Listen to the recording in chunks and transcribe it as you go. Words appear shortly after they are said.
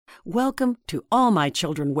Welcome to All My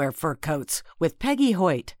Children Wear Fur Coats with Peggy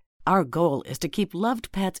Hoyt. Our goal is to keep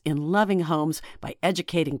loved pets in loving homes by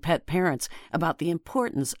educating pet parents about the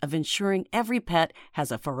importance of ensuring every pet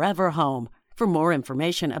has a forever home. For more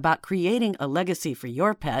information about creating a legacy for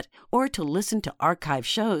your pet or to listen to archive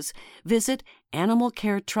shows, visit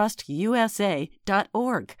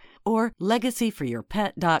animalcaretrustusa.org or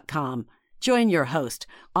legacyforyourpet.com. Join your host,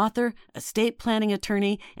 author, estate planning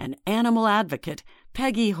attorney, and animal advocate,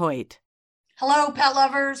 Peggy Hoyt. Hello, pet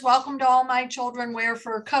lovers. Welcome to All My Children Wear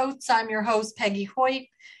Fur Coats. I'm your host, Peggy Hoyt,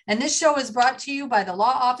 and this show is brought to you by the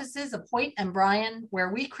law offices of Hoyt and Bryan,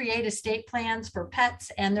 where we create estate plans for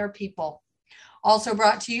pets and their people. Also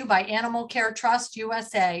brought to you by Animal Care Trust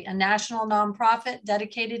USA, a national nonprofit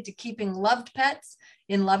dedicated to keeping loved pets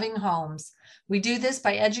in loving homes. We do this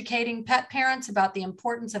by educating pet parents about the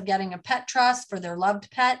importance of getting a pet trust for their loved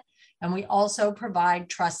pet, and we also provide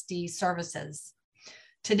trustee services.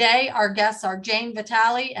 Today, our guests are Jayne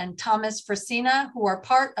Vitale and Thomas Frisina, who are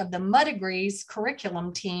part of the Mutt-i-grees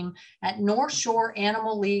curriculum team at North Shore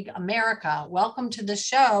Animal League America. Welcome to the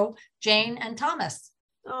show, Jayne and Thomas.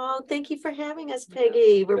 Oh, thank you for having us,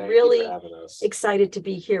 Peggy. We're really excited to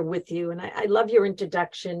be here with you. And I love your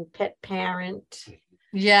introduction, pet parent.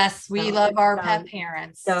 Yes, we love our pet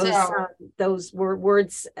parents. Those were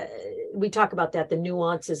words, we talk about that, the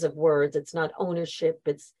nuances of words. It's not ownership,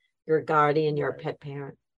 it's your guardian, your pet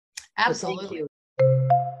parent. Absolutely. So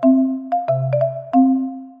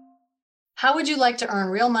How would you like to earn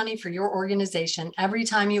real money for your organization every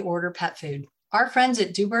time you order pet food? Our friends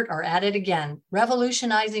at Dubert are at it again,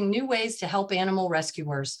 revolutionizing new ways to help animal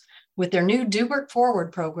rescuers. With their new Dubert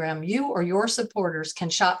Forward program, you or your supporters can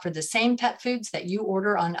shop for the same pet foods that you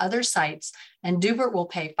order on other sites, and Dubert will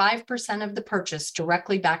pay 5% of the purchase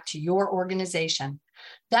directly back to your organization.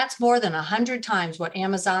 That's more than 100 times what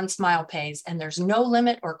Amazon Smile pays, and there's no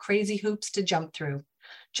limit or crazy hoops to jump through.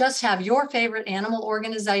 Just have your favorite animal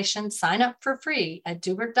organization sign up for free at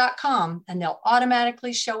Dubert.com, and they'll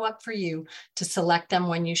automatically show up for you to select them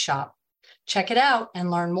when you shop. Check it out and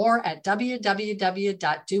learn more at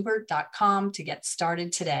www.dubert.com to get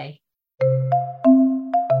started today.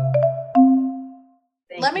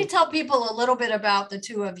 Let me tell people a little bit about the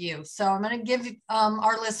two of you. So I'm going to give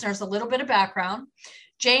our listeners a little bit of background.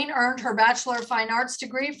 Jayne earned her Bachelor of Fine Arts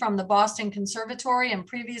degree from the Boston Conservatory and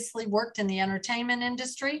previously worked in the entertainment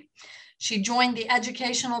industry. She joined the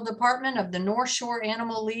educational department of the North Shore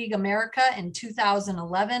Animal League America in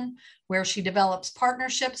 2011, where she develops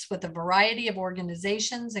partnerships with a variety of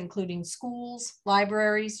organizations, including schools,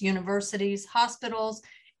 libraries, universities, hospitals,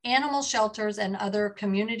 animal shelters, and other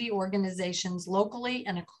community organizations locally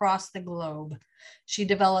and across the globe. She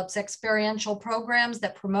develops experiential programs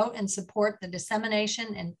that promote and support the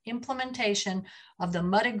dissemination and implementation of the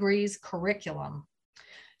Mutt-i-grees curriculum.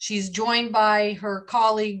 She's joined by her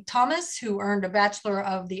colleague Thomas, who earned a Bachelor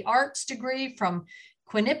of the Arts degree from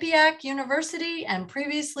Quinnipiac University and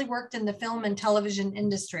previously worked in the film and television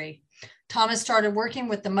industry. Thomas started working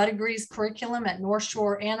with the Mutt-i-grees curriculum at North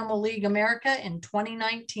Shore Animal League America in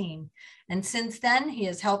 2019. And since then, he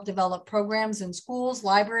has helped develop programs in schools,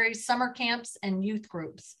 libraries, summer camps, and youth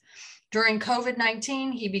groups. During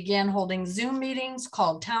COVID-19, he began holding Zoom meetings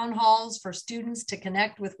called town halls for students to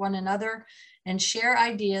connect with one another and share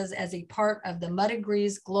ideas as a part of the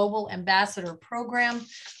Mutt-i-grees Global Ambassador Program.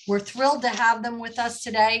 We're thrilled to have them with us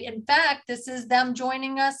today. In fact, this is them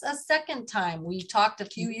joining us a second time. We talked a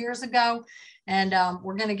few years ago, and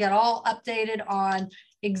we're going to get all updated on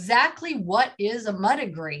exactly what is a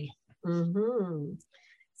Mutt-i-gree. Mm-hmm.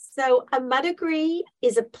 So a Mutt-i-gree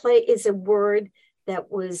is a word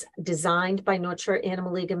that was designed by North Shore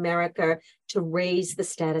Animal League America to raise the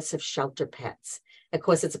status of shelter pets. Of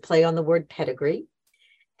course, it's a play on the word pedigree.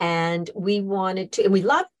 And we wanted to, and we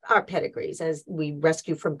love our pedigrees as we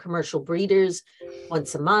rescue from commercial breeders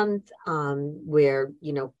once a month, where,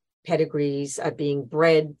 pedigrees are being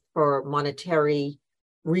bred for monetary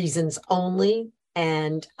reasons only.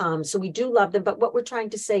 And so we do love them. But what we're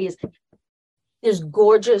trying to say is there's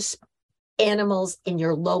gorgeous animals in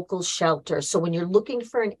your local shelter. So when you're looking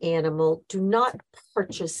for an animal, do not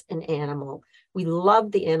purchase an animal. We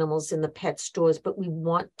love the animals in the pet stores, but we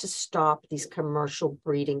want to stop these commercial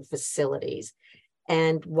breeding facilities.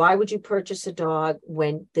 And why would you purchase a dog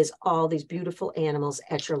when there's all these beautiful animals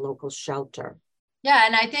at your local shelter? Yeah,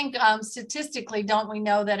 and I think statistically, don't we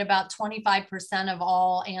know that about 25% of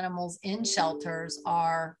all animals in shelters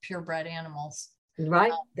are purebred animals?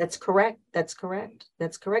 Right. That's correct.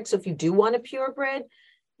 So if you do want a purebred,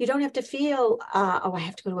 you don't have to feel, I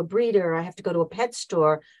have to go to a breeder, I have to go to a pet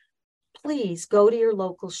store. please go to your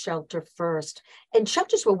local shelter first. And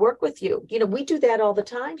shelters will work with you. You know, we do that all the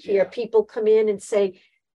time here. People come in and say,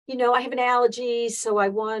 you know, I have an allergy, so I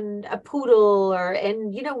want a poodle,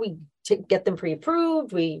 and you know, we get them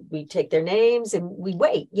pre-approved. We take their names and we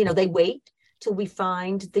wait. You know, they wait till we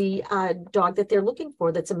find the dog that they're looking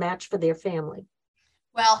for that's a match for their family.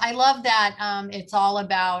 Well, I love that. It's all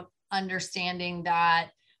about understanding that.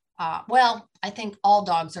 Well, I think all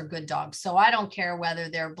dogs are good dogs. So I don't care whether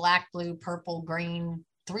they're black, blue, purple, green,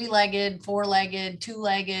 3-legged, 4-legged,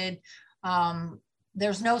 2-legged.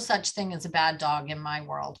 There's no such thing as a bad dog in my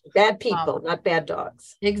world. Bad people, not bad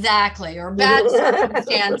dogs. Exactly. Or bad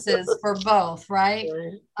circumstances for both, right?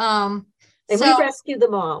 And we rescue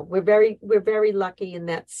them all. We're very lucky in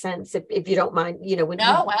that sense, if you don't mind, you know, when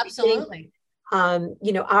absolutely.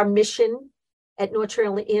 You know, our mission at North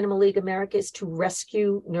Carolina Animal League America is to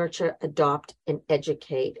rescue, nurture, adopt, and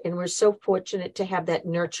educate. And we're so fortunate to have that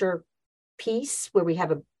nurture piece where we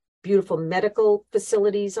have a beautiful medical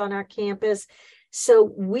facilities on our campus.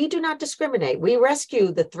 So we do not discriminate. We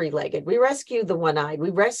rescue the 3-legged, we rescue the 1-eyed, we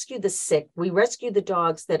rescue the sick, we rescue the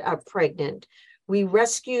dogs that are pregnant, we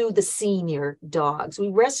rescue the senior dogs, we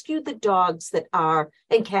rescue the dogs that are,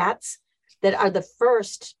 and cats, that are the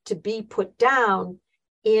first to be put down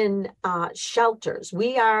in shelters.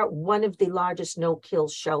 We are one of the largest no-kill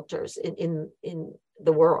shelters in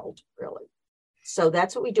the world, really. So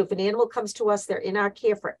that's what we do. If an animal comes to us, they're in our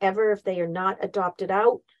care forever. If they are not adopted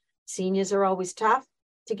out, seniors are always tough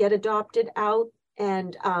to get adopted out.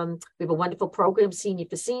 And we have a wonderful program, Senior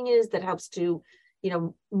for Seniors, that helps to, you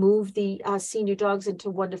know, move the senior dogs into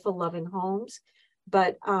wonderful, loving homes.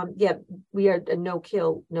 But yeah, we are a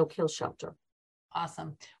no-kill shelter.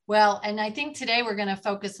 Awesome. Well, and I think today we're going to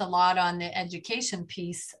focus a lot on the education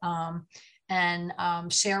piece and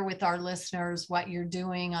share with our listeners what you're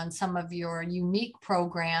doing on some of your unique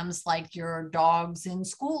programs, like your Dogs in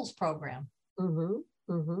Schools program.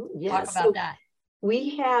 Yeah. Talk about that.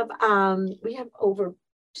 We have over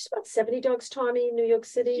just about 70 dogs, Tommy, in New York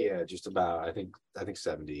City. Yeah, just about. I think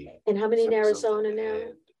 70. And how many in Arizona now?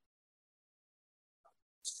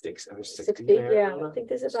 60, yeah, I think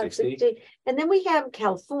there's about 60. And then we have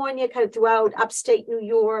California, kind of throughout upstate New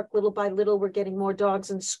York. Little by little, we're getting more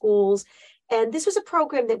dogs in schools. And this was a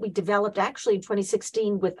program that we developed actually in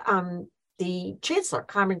 2016 with the chancellor,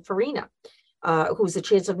 Carmen Farina, who's the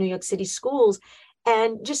chancellor of New York City schools.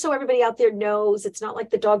 And just so everybody out there knows, it's not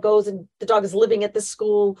like the dog goes and the dog is living at the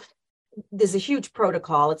school. There's a huge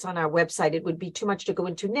protocol. It's on our website. It would be too much to go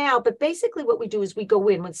into now. But basically what we do is we go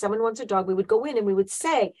in. When someone wants a dog, we would go in and we would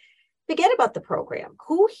say, forget about the program.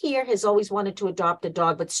 Who here has always wanted to adopt a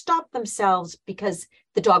dog but stopped themselves because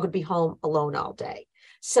the dog would be home alone all day?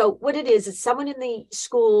 So what it is someone in the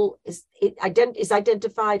school is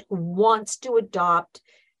identified who wants to adopt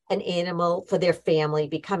an animal for their family,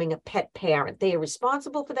 becoming a pet parent. They are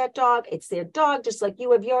responsible for that dog. It's their dog, just like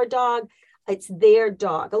you have your dog. It's their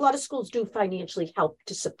dog. A lot of schools do financially help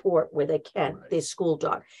to support where they can, their school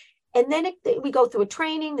dog. And then we go through a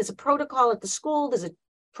training. There's a protocol at the school. There's a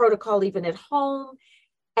protocol even at home.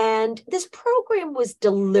 And this program was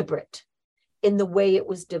deliberate in the way it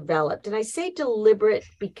was developed. And I say deliberate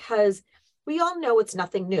because we all know it's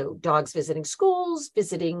nothing new. Dogs visiting schools,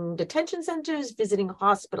 visiting detention centers, visiting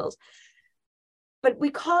hospitals. But we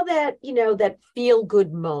call that, you know, that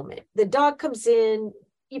feel-good moment. The dog comes in,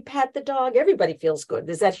 you pet the dog, everybody feels good.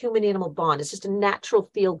 There's that human-animal bond. It's just a natural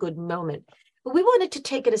feel-good moment. But we wanted to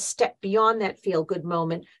take it a step beyond that feel-good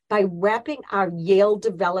moment by wrapping our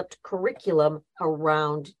Yale-developed curriculum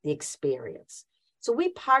around the experience. So we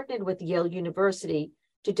partnered with Yale University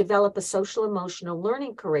to develop a social-emotional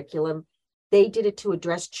learning curriculum. They did it to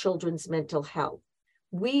address children's mental health.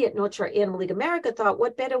 We at North Shore Animal League America thought,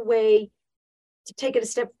 what better way to take it a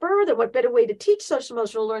step further, what better way to teach social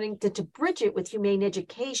emotional learning than to bridge it with humane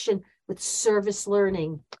education, with service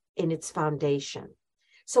learning in its foundation.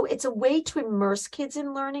 So it's a way to immerse kids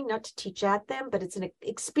in learning, not to teach at them, but it's an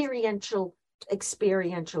experiential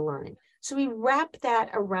learning. So we wrap that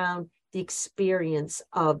around the experience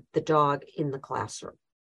of the dog in the classroom.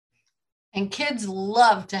 And kids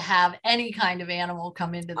love to have any kind of animal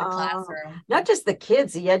come into the classroom. Not just the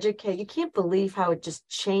kids, the educate. You can't believe how it just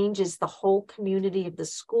changes the whole community of the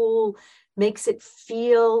school, makes it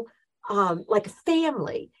feel like a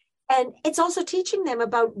family. And it's also teaching them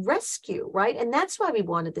about rescue, right? And that's why we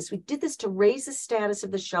wanted this. We did this to raise the status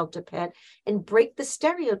of the shelter pet and break the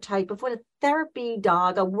stereotype of what a therapy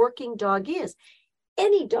dog, a working dog is.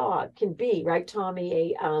 Any dog can be, right,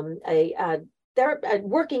 Tommy, a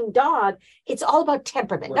working dog. It's all about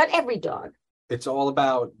temperament, not every dog. It's all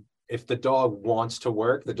about, if the dog wants to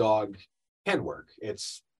work, the dog can work.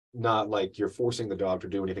 It's not like you're forcing the dog to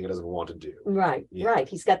do anything it doesn't want to do. Right, Yeah. right.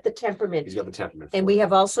 He's got the temperament. He's got the temperament. And we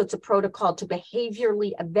have all sorts of protocol to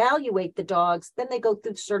behaviorally evaluate the dogs. Then they go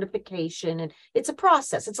through certification, and it's a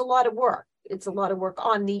process. It's a lot of work. It's a lot of work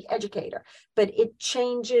on the educator, but it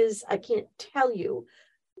changes. I can't tell you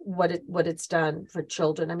what it's done for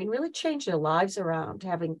children. I mean, really change their lives around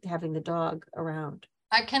having the dog around.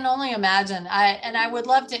 I can only imagine. I would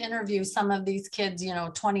love to interview some of these kids,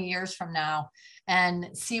 20 years from now,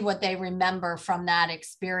 and see what they remember from that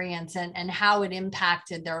experience and how it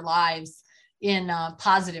impacted their lives in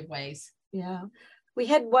positive ways. Yeah. We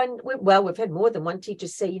had we've had more than one teacher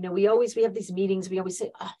say, we have these meetings. We always say,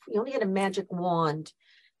 oh, we only had a magic wand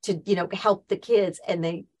to, help the kids.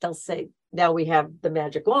 And they'll say, now we have the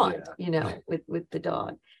magic wand, with the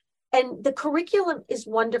dog. And the curriculum is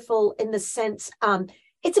wonderful in the sense,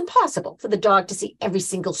 it's impossible for the dog to see every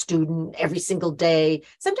single student every single day.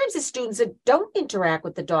 Sometimes there's students that don't interact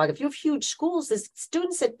with the dog. If you have huge schools, there's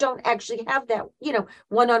students that don't actually have that,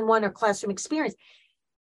 one-on-one or classroom experience.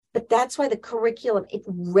 But that's why the curriculum, it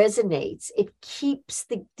resonates. It keeps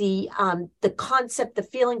the concept, the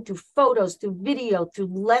feeling through photos, through video, through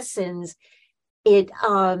lessons.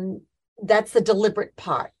 That's the deliberate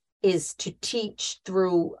part, is to teach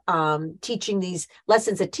through teaching these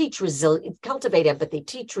lessons that teach resilience, cultivate empathy,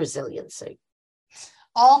 teach resiliency.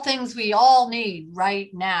 All things we all need right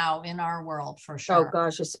now in our world, for sure. Oh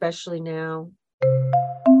gosh, especially now.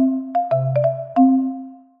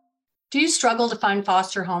 Do you struggle to find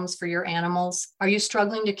foster homes for your animals? Are you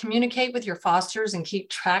struggling to communicate with your fosters and keep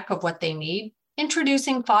track of what they need?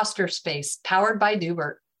 Introducing Foster Space, powered by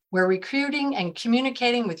Dubert, where recruiting and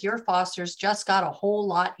communicating with your fosters just got a whole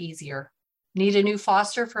lot easier. Need a new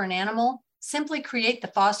foster for an animal? Simply create the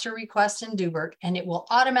foster request in Dubert, and it will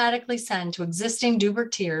automatically send to existing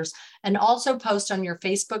Dubert tiers and also post on your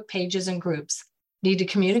Facebook pages and groups. Need to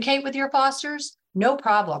communicate with your fosters? No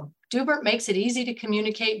problem. Dubert makes it easy to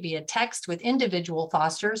communicate via text with individual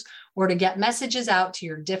fosters or to get messages out to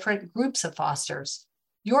your different groups of fosters.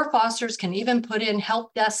 Your fosters can even put in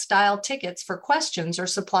help desk style tickets for questions or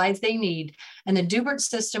supplies they need, and the Dubert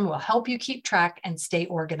system will help you keep track and stay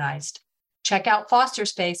organized. Check out Foster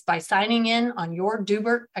Space by signing in on your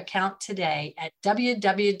Dubert account today at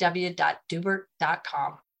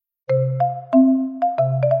www.dubert.com.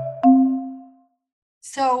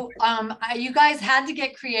 So you guys had to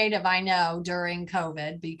get creative, I know, during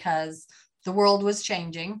COVID because the world was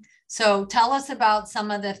changing. So tell us about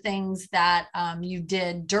some of the things that you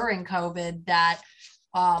did during COVID that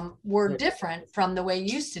were different from the way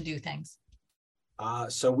you used to do things.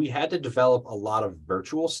 So we had to develop a lot of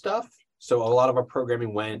virtual stuff. So a lot of our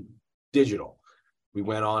programming went digital. We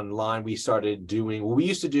went online. We started doing, what we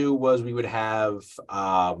used to do was we would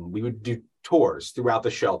do tours throughout the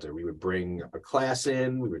shelter. We would bring a class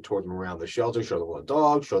in, we would tour them around the shelter, show them all the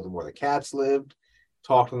dogs, show them where the cats lived,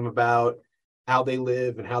 talk to them about how they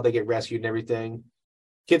live and how they get rescued and everything.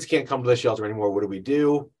 Kids can't come to the shelter anymore. What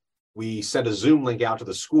do? We send a Zoom link out to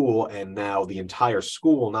the school, and now the entire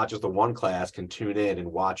school, not just the one class, can tune in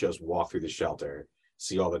and watch us walk through the shelter,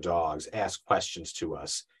 see all the dogs, ask questions to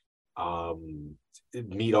us,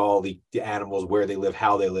 meet all the animals, where they live,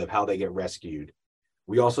 how they get rescued.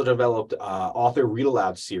 We also developed author read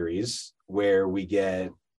aloud series where we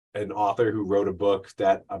get an author who wrote a book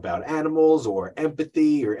about animals or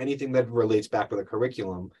empathy or anything that relates back to the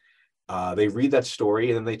curriculum. They read that story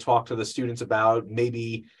and then they talk to the students about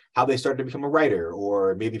maybe how they started to become a writer,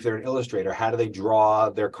 or maybe if they're an illustrator, how do they draw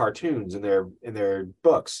their cartoons in their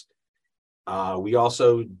books. We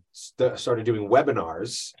also started doing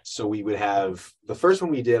webinars. So we would have, the first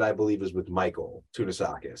one we did, I believe, was with Michael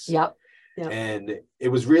Tunisakis. Yep. And it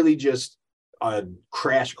was really just a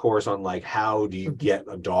crash course on like, how do you get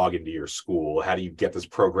a dog into your school? How do you get this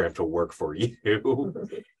program to work for you?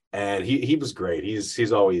 And he was great.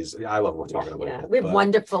 He's always, I love talking about him. We have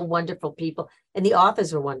wonderful people. And the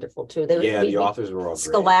authors were wonderful too. The authors were all great.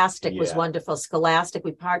 Scholastic was wonderful. Scholastic,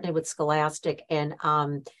 we partnered with Scholastic, and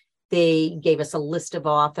they gave us a list of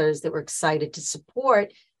authors that were excited to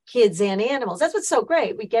support kids and animals. That's what's so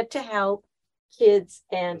great. We get to help kids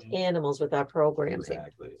and animals with our programming.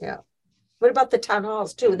 Exactly. Yeah. What about the town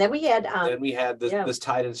halls too? And then we had this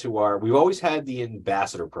tied into we've always had the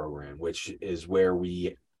ambassador program, which is where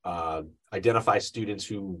we identify students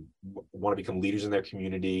who want to become leaders in their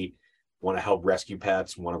community, want to help rescue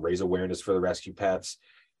pets, want to raise awareness for the rescue pets.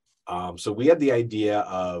 So we had the idea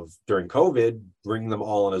of, during COVID, bringing them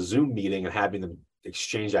all in a Zoom meeting and having them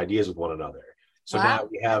exchange ideas with one another. So now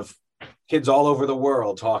we have kids all over the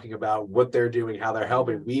world talking about what they're doing, how they're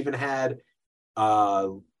helping. We even had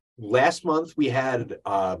last month we had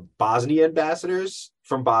Bosnia ambassadors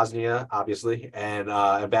from Bosnia, obviously, and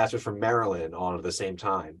ambassadors from Maryland on at the same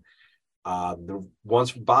time. The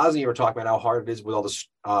ones from Bosnia were talking about how hard it is with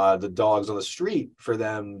all the dogs on the street for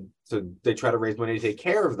them they try to raise money to take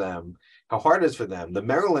care of them, how hard it is for them. The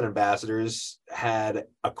Maryland ambassadors had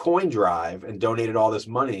a coin drive and donated all this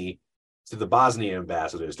money to the Bosnia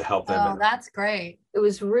ambassadors to help them. Oh, that's great. It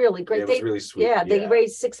was really great. It was really sweet. Yeah, they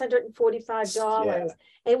raised $645. Yeah. And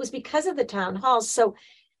it was because of the town halls. So,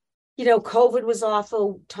 COVID was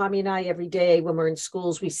awful. Tommy and I, every day when we're in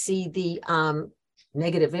schools, we see the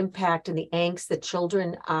negative impact and the angst that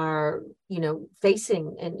children are,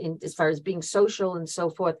 facing and as far as being social and so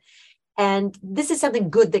forth. And this is something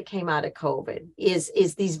good that came out of COVID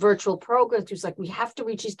is these virtual programs. It's like, we have to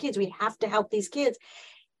reach these kids. We have to help these kids.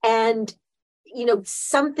 And,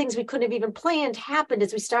 some things we couldn't have even planned happened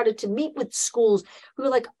as we started to meet with schools. We were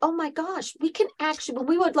like, oh my gosh, we can actually, when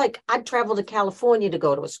we would I'd travel to California to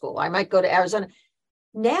go to a school. I might go to Arizona.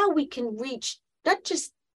 Now we can reach not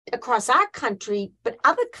just across our country, but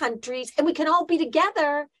other countries, and we can all be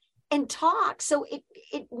together and talk. So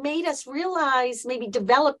it made us realize, maybe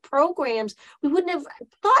develop programs we wouldn't have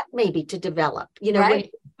thought maybe to develop,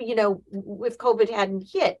 Right. if COVID hadn't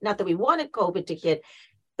hit, not that we wanted COVID to hit,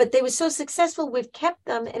 but they were so successful, we've kept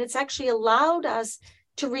them, and it's actually allowed us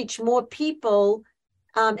to reach more people,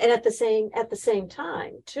 and at the same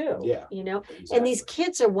time too. Yeah, exactly. And these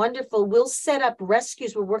kids are wonderful. We'll set up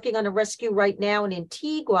rescues. We're working on a rescue right now in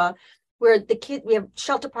Antigua, where we have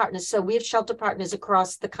shelter partners. So we have shelter partners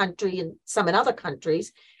across the country and some in other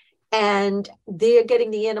countries. And they're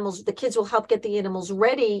getting the animals, the kids will help get the animals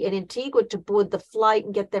ready in Antigua to board the flight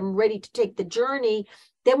and get them ready to take the journey.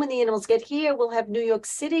 Then when the animals get here, we'll have New York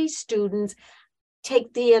City students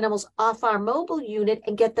take the animals off our mobile unit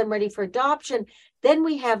and get them ready for adoption. Then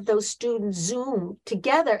we have those students Zoom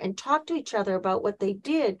together and talk to each other about what they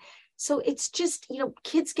did. So it's just,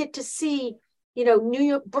 kids get to see, New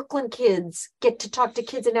York, Brooklyn kids get to talk to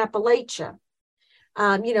kids in Appalachia.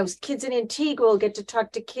 Kids in Antigua will get to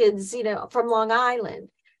talk to kids, from Long Island.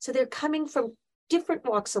 So they're coming from different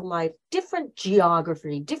walks of life, different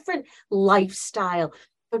geography, different lifestyle,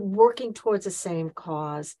 but working towards the same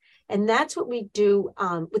cause. And that's what we do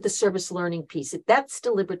with the service learning piece. That's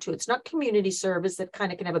deliberate too. It's not community service that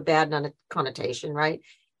kind of can have a bad connotation, right?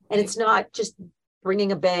 And it's not just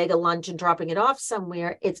bringing a bag of lunch and dropping it off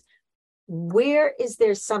somewhere. It's where is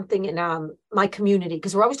there something in my community?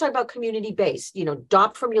 Because we're always talking about community-based,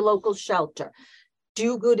 adopt from your local shelter,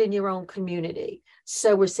 do good in your own community.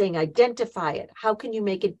 So we're saying identify it. How can you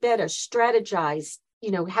make it better? Strategize,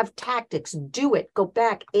 have tactics, do it, go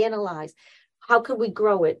back, analyze. How could we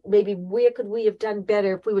grow it? Maybe where could we have done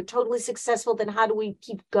better? If we were totally successful, then how do we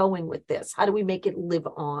keep going with this? How do we make it live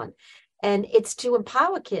on? And it's to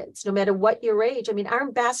empower kids, no matter what your age. I mean, our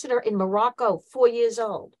ambassador in Morocco, 4 years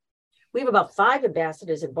old. We have about 5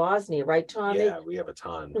 ambassadors in Bosnia, right, Tommy? Yeah, we have a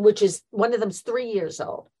ton. Which is, one of them's 3 years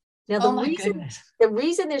old. Now, the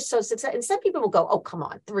reason they're so successful, and some people will go, oh, come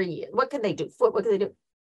on, 3 years. What can they do? What can they do?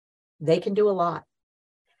 They can do a lot.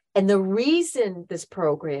 And the reason this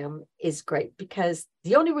program is great, because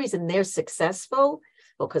the only reason they're successful,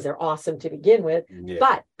 well, because they're awesome to begin with,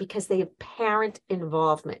 but because they have parent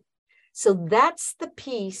involvement. So that's the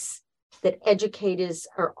piece that educators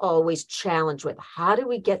are always challenged with. How do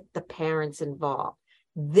we get the parents involved?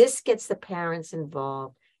 This gets the parents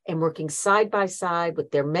involved and working side by side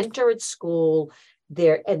with their mentor at school,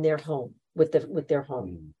 their home, with their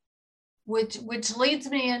home. Which leads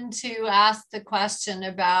me into ask the question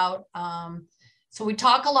about, so we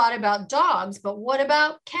talk a lot about dogs, but what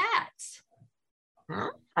about cats?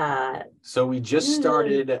 So we just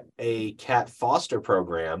started a cat foster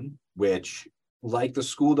program, which, like the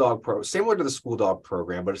school dog similar to the school dog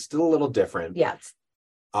program, but it's still a little different. Yes.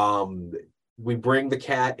 We bring the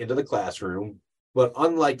cat into the classroom, but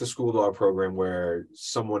unlike the school dog program where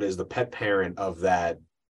someone is the pet parent of that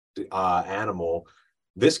animal,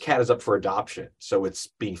 this cat is up for adoption. So it's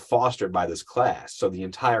being fostered by this class. So the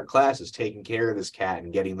entire class is taking care of this cat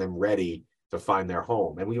and getting them ready to find their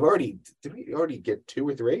home. And did we already get 2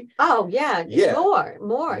 or 3? Oh yeah.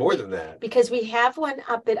 More than that. Because we have one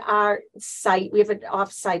up at our site. We have an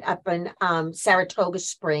off-site up in Saratoga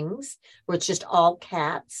Springs, where it's just all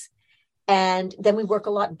cats. And then we work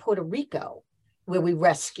a lot in Puerto Rico, where we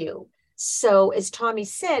rescue. So as Tommy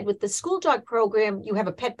said, with the school dog program, you have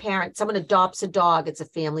a pet parent, someone adopts a dog, it's a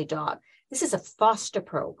family dog. This is a foster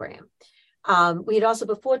program. We had also,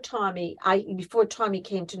 before Tommy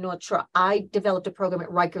came to North Shore, I developed a program at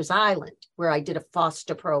Rikers Island where I did a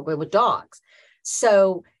foster program with dogs.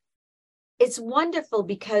 So it's wonderful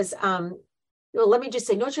because well, let me just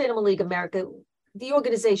say, North Shore Animal League America, the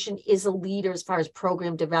organization is a leader as far as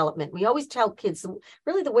program development. We always tell kids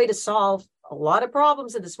really the way to solve a lot of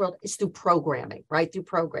problems in this world is through programming, right? Through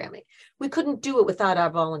programming. We couldn't do it without our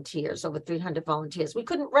volunteers, over 300 volunteers. We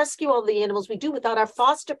couldn't rescue all the animals we do without our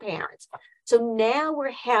foster parents. So now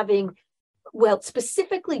we're having, well,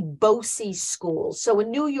 specifically BOCES schools. So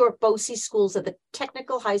in New York, BOCES schools are the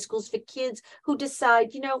technical high schools for kids who decide,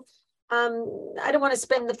 I don't want to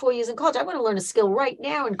spend the 4 years in college. I want to learn a skill right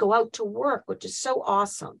now and go out to work, which is so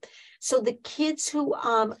awesome. So the kids who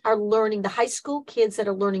are learning, the high school kids that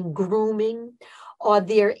are learning grooming, or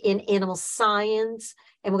they're in animal science,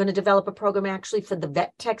 and we're going to develop a program actually for the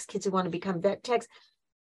vet techs, kids who want to become vet techs.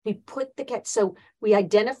 We put the cats, so we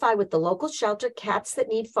identify with the local shelter cats that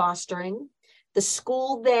need fostering. The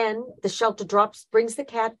school then, the shelter brings the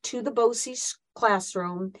cat to the BOCES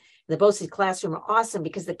classroom. The BOCES classroom are awesome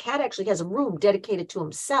because the cat actually has a room dedicated to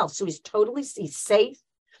himself. So he's safe.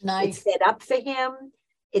 Nice. It's set up for him.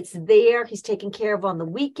 It's there. He's taken care of on the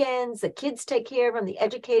weekends. The kids take care of him, the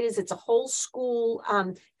educators. It's a whole school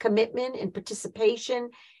commitment and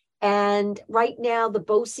participation. And right now, the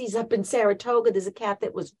BOCES up in Saratoga, there's a cat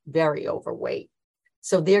that was very overweight.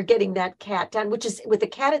 So they're getting that cat done, which is, with a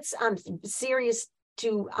cat, it's serious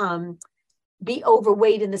to be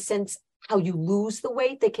overweight in the sense how you lose the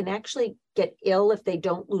weight. They can actually get ill if they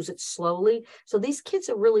don't lose it slowly. So these kids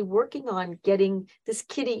are really working on getting this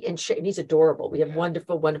kitty in shape. And he's adorable. We have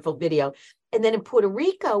wonderful, wonderful video. And then in Puerto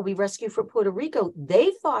Rico, we rescue for Puerto Rico,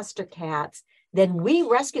 they foster cats. Then we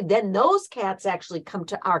rescue, then those cats actually come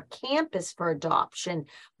to our campus for adoption,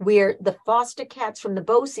 where the foster cats from the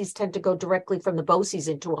BOCES tend to go directly from the BOCES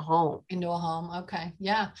into a home. Into a home. Okay.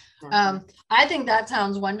 Yeah. I think that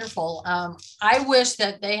sounds wonderful. I wish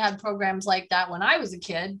that they had programs like that when I was a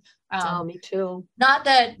kid. Me too. Not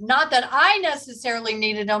that I necessarily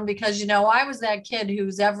needed them, because, I was that kid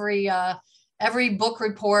who's every book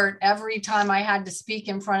report, every time I had to speak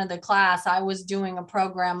in front of the class, I was doing a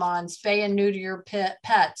program on spay and neuter your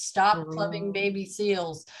pets, stop clubbing baby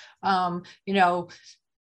seals, ban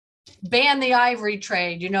the ivory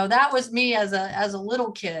trade. That was me as a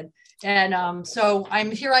little kid. And so I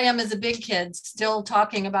am as a big kid, still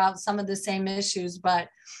talking about some of the same issues, but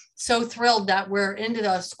so thrilled that we're into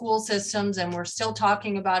the school systems and we're still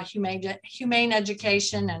talking about humane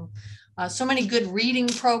education, and so many good reading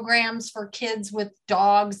programs for kids with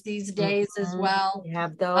dogs these days as well. We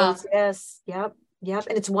have those. Yes. Yep. And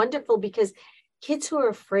it's wonderful because kids who are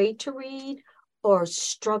afraid to read or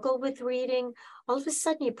struggle with reading, all of a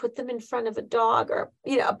sudden you put them in front of a dog or,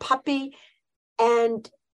 a puppy, and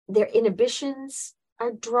their inhibitions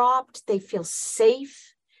are dropped. They feel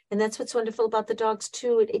safe. And that's what's wonderful about the dogs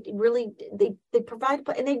too. It really, they provide,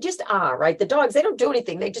 and they just are, right? The dogs, they don't do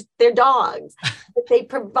anything. They're dogs. But they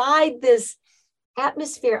provide this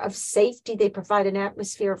atmosphere of safety. They provide an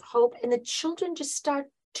atmosphere of hope. And the children just start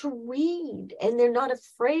to read, and they're not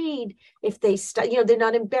afraid if they they're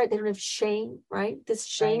not embarrassed. They don't have shame, right? This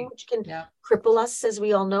shame, which can cripple us, as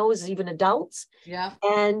we all know, as even adults. Yeah.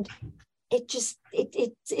 And it's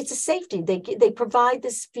a safety. They provide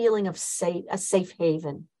this feeling of a safe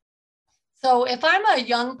haven. So if I'm a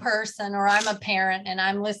young person or I'm a parent and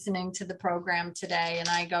I'm listening to the program today and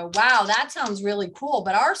I go, wow, that sounds really cool,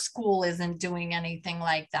 but our school isn't doing anything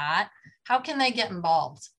like that, how can they get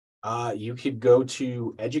involved? You could go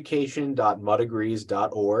to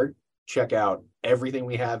education.mutt-i-grees.org, check out everything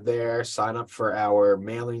we have there, sign up for our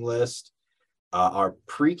mailing list. Our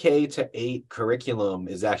pre-K to 8 curriculum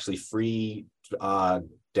is actually free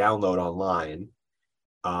download online.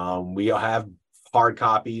 We have hard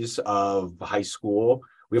copies of high school.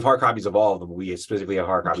 We have hard copies of all of them. We specifically have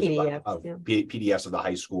hard copies of PDFs of the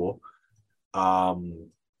high school.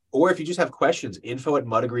 Or if you just have questions,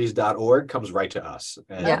 info@mutt-i-grees.org comes right to us.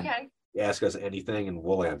 And ask us anything and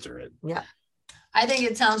we'll answer it. Yeah. I think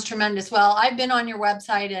it sounds tremendous. Well, I've been on your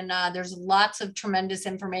website and there's lots of tremendous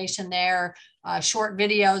information there, short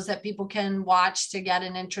videos that people can watch to get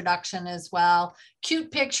an introduction as well.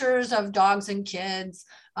 Cute pictures of dogs and kids.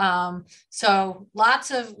 So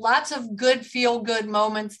lots of good feel-good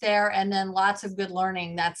moments there, and then lots of good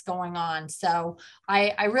learning that's going on. So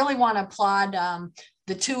I really want to applaud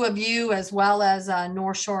the two of you, as well as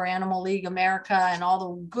North Shore Animal League America, and all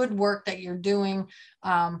the good work that you're doing.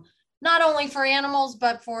 Not only for animals,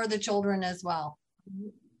 but for the children as well.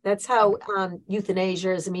 That's how euthanasia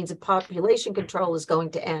as a means of population control is going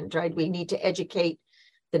to end, right? We need to educate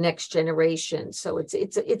the next generation. So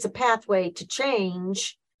it's a pathway to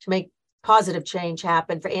change, to make positive change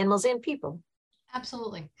happen for animals and people.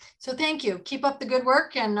 Absolutely. So thank you. Keep up the good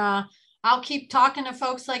work. And I'll keep talking to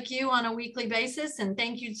folks like you on a weekly basis. And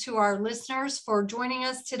thank you to our listeners for joining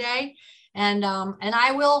us today. And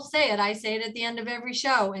I will say it. I say it at the end of every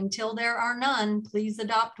show. Until there are none, please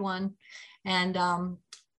adopt one. And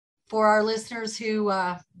for our listeners who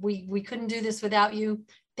we couldn't do this without you,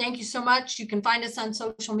 thank you so much. You can find us on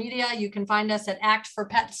social media. You can find us at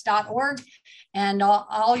actforpets.org and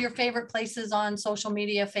all your favorite places on social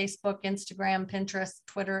media, Facebook, Instagram, Pinterest,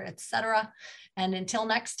 Twitter, etc. And until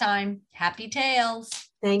next time, happy tales.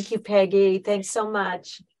 Thank you, Peggy. Thanks so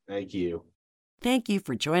much. Thank you. Thank you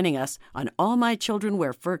for joining us on All My Children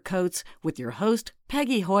Wear Fur Coats with your host,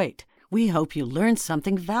 Peggy Hoyt. We hope you learned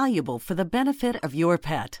something valuable for the benefit of your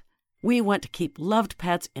pet. We want to keep loved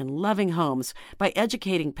pets in loving homes by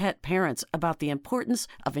educating pet parents about the importance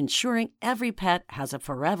of ensuring every pet has a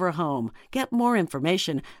forever home. Get more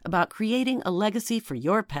information about creating a legacy for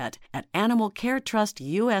your pet at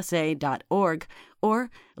animalcaretrustusa.org or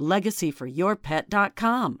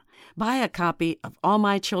legacyforyourpet.com. Buy a copy of All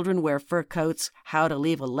My Children Wear Fur Coats, How to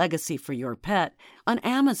Leave a Legacy for Your Pet on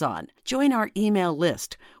Amazon. Join our email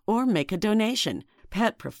list or make a donation.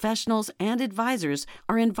 Pet professionals and advisors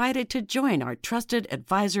are invited to join our trusted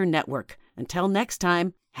advisor network. Until next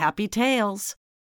time, happy tales.